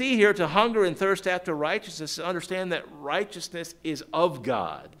 So we see here to hunger and thirst after righteousness, to understand that righteousness is of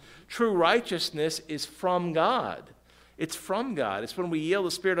God. True righteousness is from God. It's from God. It's when we yield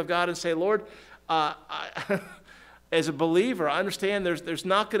the Spirit of God and say, Lord, as a believer, I understand there's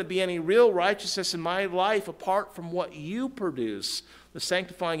not going to be any real righteousness in my life apart from what you produce, the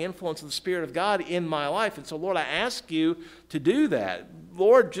sanctifying influence of the Spirit of God in my life. And so, Lord, I ask you to do that.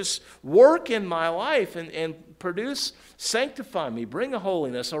 Lord, just work in my life and produce, sanctify me, bring a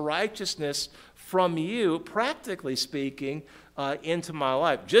holiness, a righteousness from you, practically speaking, into my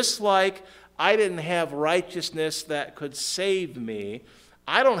life. Just like I didn't have righteousness that could save me.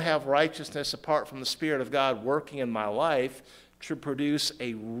 I don't have righteousness apart from the Spirit of God working in my life to produce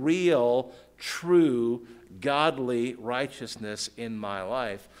a real, true, godly righteousness in my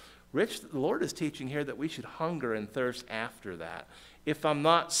life. Rich, the Lord is teaching here that we should hunger and thirst after that. If I'm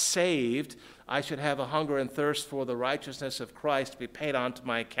not saved, I should have a hunger and thirst for the righteousness of Christ to be paid onto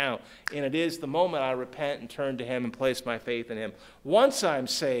my account. And it is the moment I repent and turn to Him and place my faith in Him. Once I'm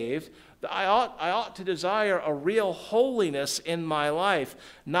saved, I ought to desire a real holiness in my life,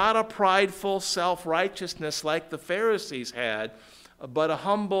 not a prideful self-righteousness like the Pharisees had, but a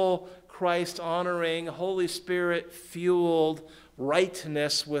humble, Christ-honoring, Holy Spirit-fueled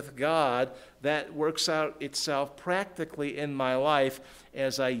rightness with God that works out itself practically in my life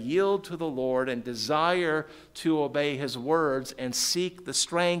as I yield to the Lord and desire to obey His words and seek the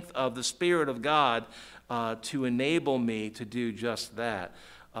strength of the Spirit of God to enable me to do just that.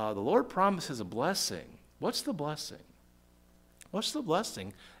 The Lord promises a blessing. What's the blessing? What's the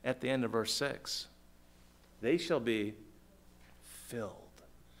blessing at the end of verse 6? They shall be filled.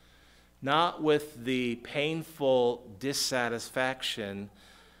 Not with the painful dissatisfaction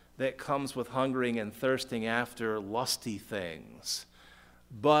that comes with hungering and thirsting after lusty things,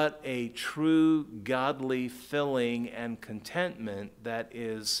 but a true godly filling and contentment that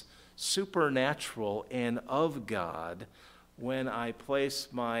is supernatural and of God when I place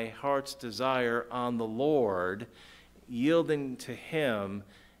my heart's desire on the Lord, yielding to Him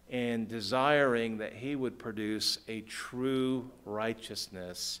and desiring that He would produce a true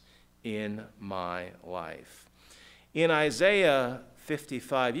righteousness in my life. In Isaiah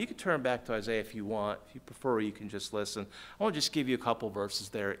 55, you can turn back to Isaiah if you want. If you prefer, you can just listen. I want to just give you a couple verses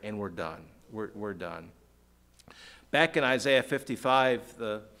there, and we're done. We're done. Back in Isaiah 55,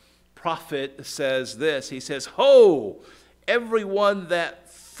 the prophet says this. He says, "Ho, everyone that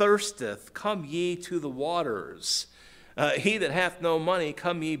thirsteth, come ye to the waters. He that hath no money,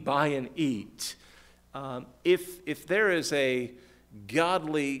 come ye buy and eat." If there is a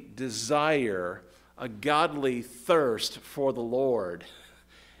godly desire, a godly thirst for the Lord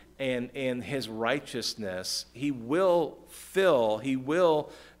and His righteousness, He will fill, He will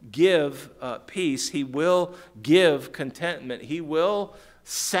give peace, He will give contentment, He will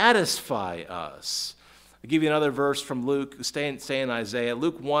satisfy us. I'll give you another verse from Luke, stay in Isaiah.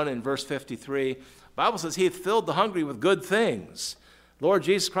 Luke 1 and verse 53, the Bible says, "He hath filled the hungry with good things." Lord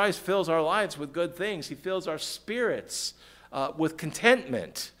Jesus Christ fills our lives with good things. He fills our spirits with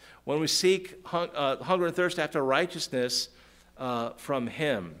contentment when we seek hunger and thirst after righteousness from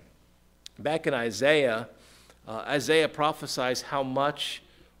Him. Back in Isaiah, Isaiah prophesies how much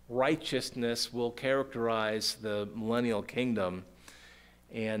righteousness will characterize the millennial kingdom.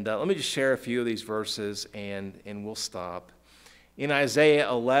 And let me just share a few of these verses and we'll stop. In Isaiah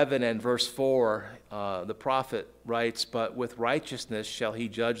 11 and verse 4, the prophet writes, "But with righteousness shall He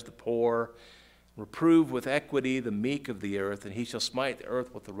judge the poor, reprove with equity the meek of the earth, and He shall smite the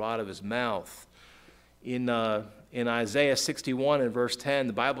earth with the rod of His mouth." In Isaiah 61 and verse 10,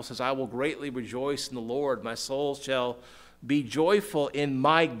 the Bible says, "I will greatly rejoice in the Lord. My soul shall be joyful in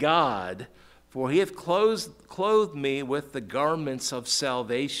my God, for He hath clothed me with the garments of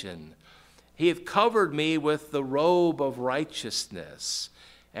salvation. He hath covered me with the robe of righteousness,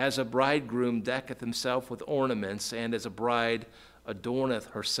 as a bridegroom decketh himself with ornaments, and as a bride adorneth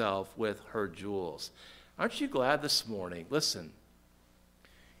herself with her jewels." Aren't you glad this morning? Listen,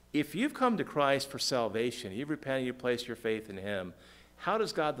 if you've come to Christ for salvation, you've repented, you've placed your faith in Him, how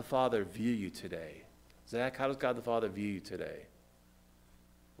does God the Father view you today? Zach, how does God the Father view you today?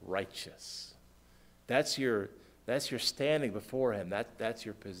 Righteous. That's your standing before Him. That's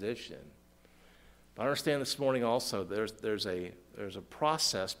your position. But I understand this morning also there's a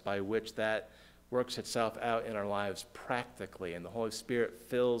process by which that works itself out in our lives practically, and the Holy Spirit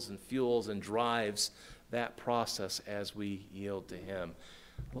fills and fuels and drives that process as we yield to Him.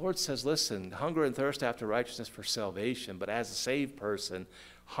 The Lord says, listen, hunger and thirst after righteousness for salvation, but as a saved person,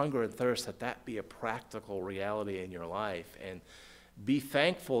 hunger and thirst, that be a practical reality in your life. And be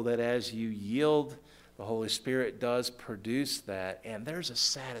thankful that as you yield, the Holy Spirit does produce that, and there's a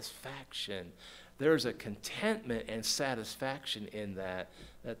satisfaction. There's a contentment and satisfaction in that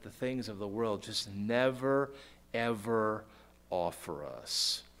the things of the world just never, ever offer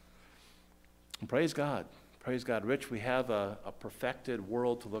us. And praise God. Praise God. Rich, we have a perfected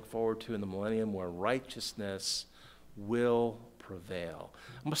world to look forward to in the millennium where righteousness will prevail.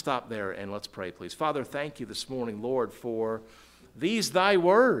 I'm going to stop there and let's pray, please. Father, thank you this morning, Lord, for these thy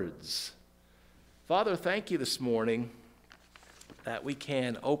words. Father, thank you this morning that we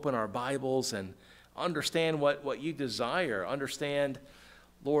can open our Bibles and understand what you desire, understand,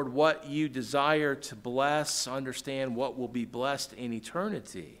 Lord, what you desire to bless, understand what will be blessed in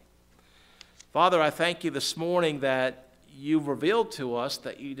eternity. Father, I thank you this morning that you've revealed to us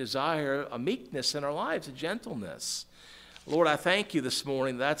that you desire a meekness in our lives, a gentleness. Lord, I thank you this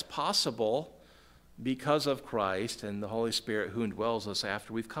morning that's possible because of Christ and the Holy Spirit who indwells us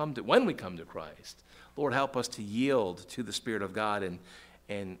when we come to Christ. Lord, help us to yield to the Spirit of God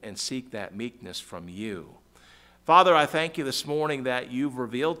and seek that meekness from you. Father, I thank you this morning that you've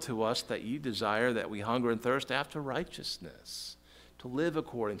revealed to us that you desire that we hunger and thirst after righteousness, to live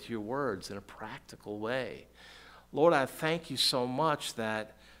according to your words in a practical way. Lord, I thank you so much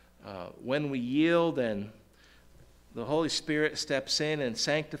that when we yield and the Holy Spirit steps in and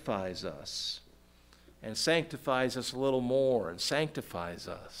sanctifies us a little more and sanctifies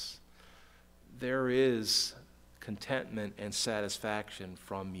us, there is contentment and satisfaction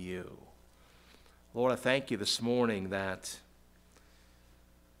from you. Lord, I thank you this morning that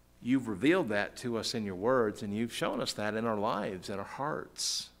you've revealed that to us in your words, and you've shown us that in our lives, in our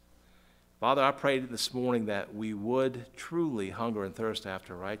hearts. Father, I pray this morning that we would truly hunger and thirst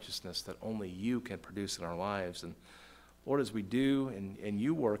after righteousness that only you can produce in our lives. And Lord, as we do and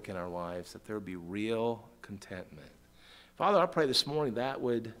you work in our lives, that there would be real contentment. Father, I pray this morning that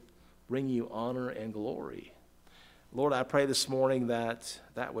would bring you honor and glory. Lord, I pray this morning that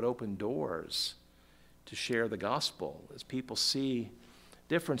that would open doors to share the gospel as people see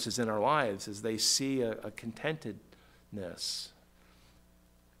differences in our lives, as they see a contentedness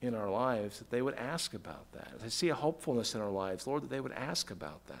in our lives, that they would ask about that. As they see a hopefulness in our lives, Lord, that they would ask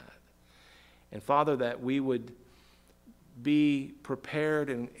about that. And Father, that we would be prepared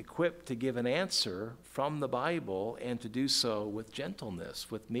and equipped to give an answer from the Bible and to do so with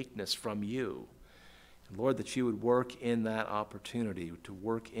gentleness, with meekness from you. And Lord, that you would work in that opportunity, to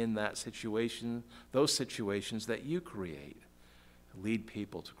work in that situation, those situations that you create, to lead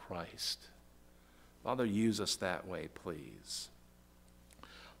people to Christ. Father, use us that way, please.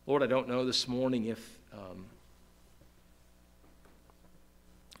 Lord, I don't know this morning if,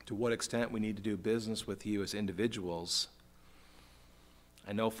 to what extent we need to do business with you as individuals.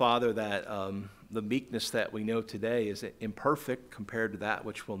 I know, Father, that the meekness that we know today is imperfect compared to that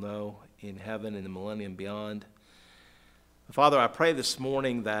which we'll know in heaven and the millennium beyond. Father, I pray this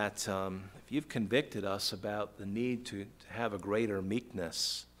morning that if you've convicted us about the need to have a greater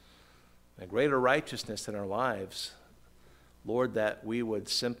meekness, a greater righteousness in our lives, Lord, that we would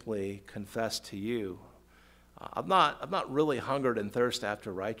simply confess to you. I'm not really hungered and thirst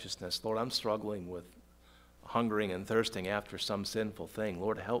after righteousness. Lord, I'm struggling with hungering and thirsting after some sinful thing.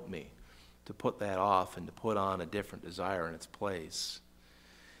 Lord, help me to put that off and to put on a different desire in its place.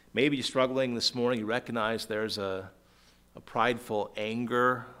 Maybe you're struggling this morning. You recognize there's a prideful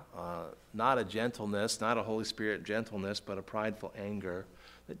anger, not a gentleness, not a Holy Spirit gentleness, but a prideful anger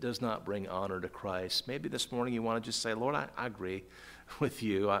that does not bring honor to Christ. Maybe this morning you want to just say, Lord, I agree with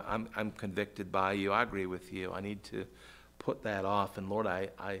you. I'm convicted by you. I agree with you. I need to put that off. And Lord,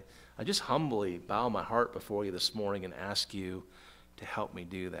 I just humbly bow my heart before you this morning and ask you to help me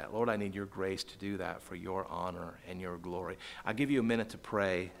do that. Lord, I need your grace to do that for your honor and your glory. I'll give you a minute to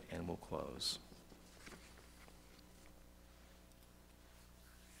pray and we'll close.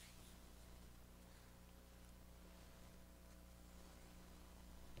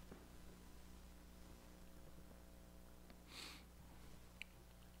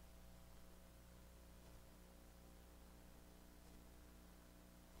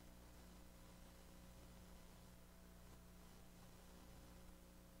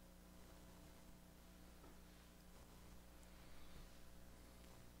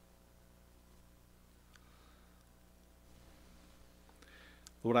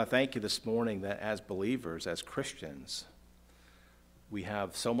 Lord, I thank you this morning that as believers, as Christians, we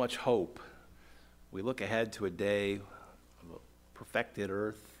have so much hope. We look ahead to a day of a perfected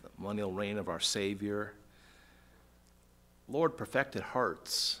earth, the millennial reign of our Savior. Lord, perfected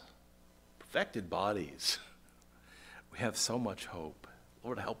hearts, perfected bodies. We have so much hope.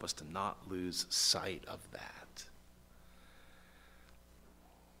 Lord, help us to not lose sight of that.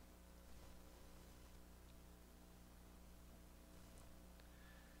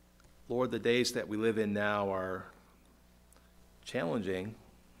 Lord, the days that we live in now are challenging,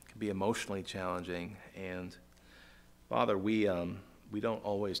 can be emotionally challenging, and Father, we don't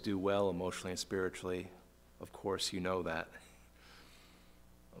always do well emotionally and spiritually. Of course, you know that.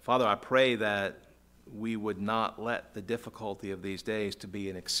 Father, I pray that we would not let the difficulty of these days to be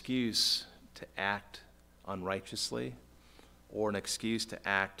an excuse to act unrighteously or an excuse to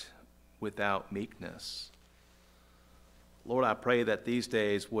act without meekness. Lord, I pray that these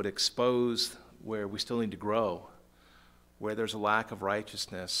days would expose where we still need to grow, where there's a lack of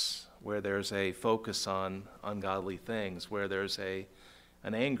righteousness, where there's a focus on ungodly things, where there's an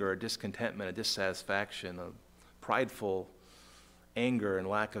anger, a discontentment, a dissatisfaction, a prideful anger and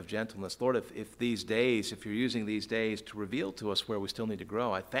lack of gentleness. Lord, if these days, if you're using these days to reveal to us where we still need to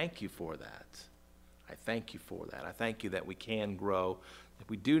grow, I thank you for that. I thank you for that. I thank you that we can grow, that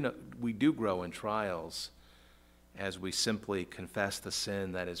we do grow in trials as we simply confess the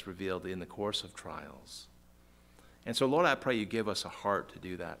sin that is revealed in the course of trials. And so, Lord, I pray you give us a heart to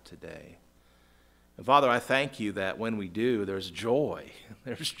do that today. And Father, I thank you that when we do, there's joy.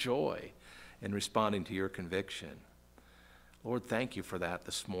 There's joy in responding to your conviction. Lord, thank you for that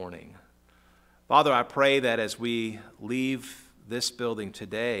this morning. Father, I pray that as we leave this building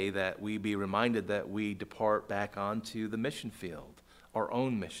today, that we be reminded that we depart back onto the mission field, our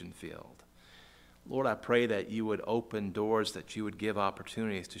own mission field. Lord, I pray that you would open doors, that you would give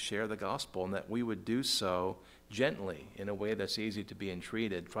opportunities to share the gospel, and that we would do so gently in a way that's easy to be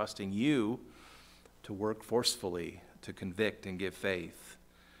entreated, trusting you to work forcefully to convict and give faith.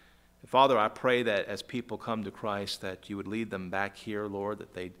 Father, I pray that as people come to Christ, that you would lead them back here, Lord,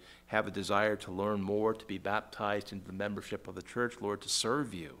 that they'd have a desire to learn more, to be baptized into the membership of the church, Lord, to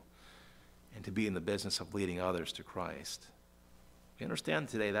serve you, and to be in the business of leading others to Christ. We understand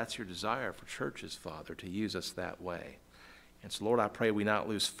today that's your desire for churches, Father, to use us that way. And so, Lord, I pray we not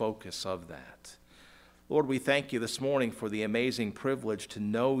lose focus of that. Lord, we thank you this morning for the amazing privilege to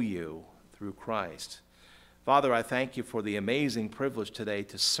know you through Christ. Father, I thank you for the amazing privilege today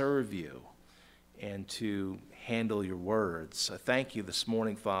to serve you and to handle your words. I thank you this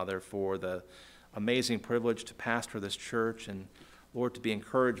morning, Father, for the amazing privilege to pastor this church and, Lord, to be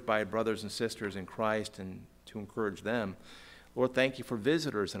encouraged by brothers and sisters in Christ and to encourage them. Lord, thank you for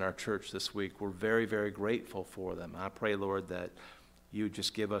visitors in our church this week. We're very, very grateful for them. I pray, Lord, that you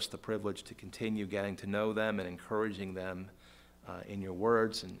just give us the privilege to continue getting to know them and encouraging them in your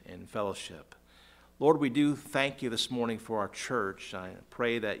words and fellowship. Lord, we do thank you this morning for our church. I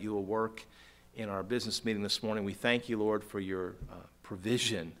pray that you will work in our business meeting this morning. We thank you, Lord, for your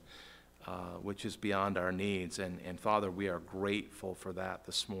provision, which is beyond our needs. And Father, we are grateful for that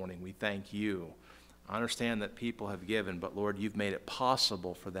this morning. We thank you. I understand that people have given, but Lord, you've made it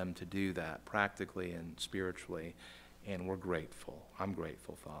possible for them to do that practically and spiritually. And we're grateful. I'm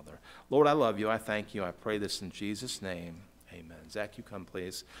grateful, Father. Lord, I love you. I thank you. I pray this in Jesus' name. Amen. Zach, you come,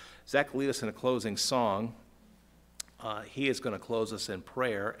 please. Zach will lead us in a closing song. He is going to close us in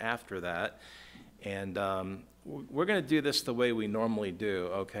prayer after that. And we're going to do this the way we normally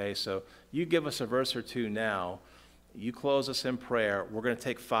do, okay? So you give us a verse or two now. You close us in prayer. We're going to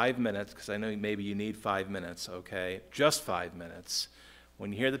take 5 minutes because I know maybe you need 5 minutes, okay? Just 5 minutes.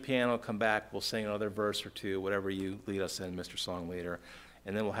 When you hear the piano come back, we'll sing another verse or two, whatever you lead us in, Mr. Song Leader.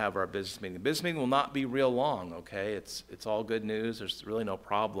 And then we'll have our business meeting. The business meeting will not be real long, okay? It's all good news. There's really no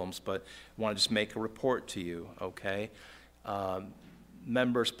problems, but I want to just make a report to you, okay?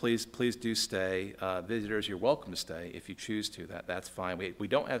 Members, please do stay. Visitors, you're welcome to stay if you choose to. That's fine. We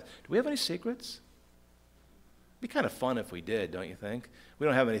don't have. Do we have any secrets? It'd be kind of fun if we did, don't you think? We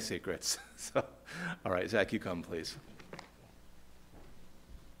don't have any secrets. So, all right, Zach, you come, please.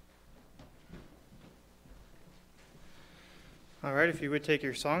 All right, if you would take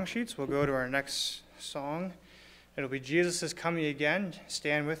your song sheets, we'll go to our next song. It'll be Jesus is Coming Again.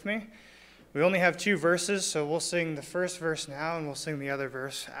 Stand with me. We only have 2 verses, so we'll sing the first verse now and we'll sing the other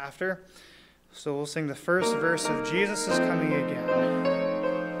verse after. So we'll sing the first verse of Jesus is Coming Again.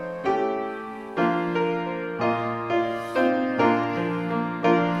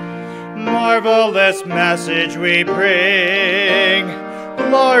 Marvelous message we bring,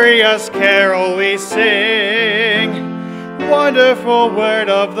 glorious carol we sing, wonderful word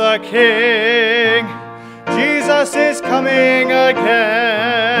of the King. Jesus is coming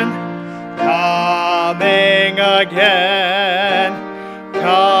again, coming again,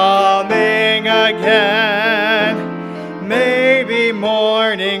 coming again. Maybe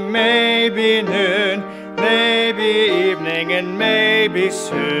morning, maybe noon, maybe evening, and maybe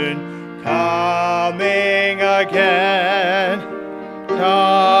soon. Coming again,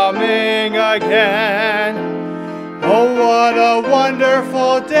 coming again. Oh, what a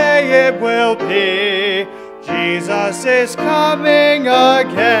wonderful day it will be. Jesus is coming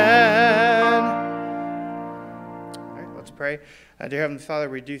again. All right, let's pray. Dear Heavenly Father,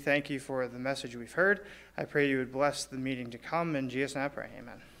 we do thank you for the message we've heard. I pray you would bless the meeting to come. In Jesus' name I pray,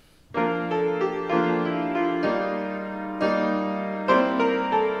 amen.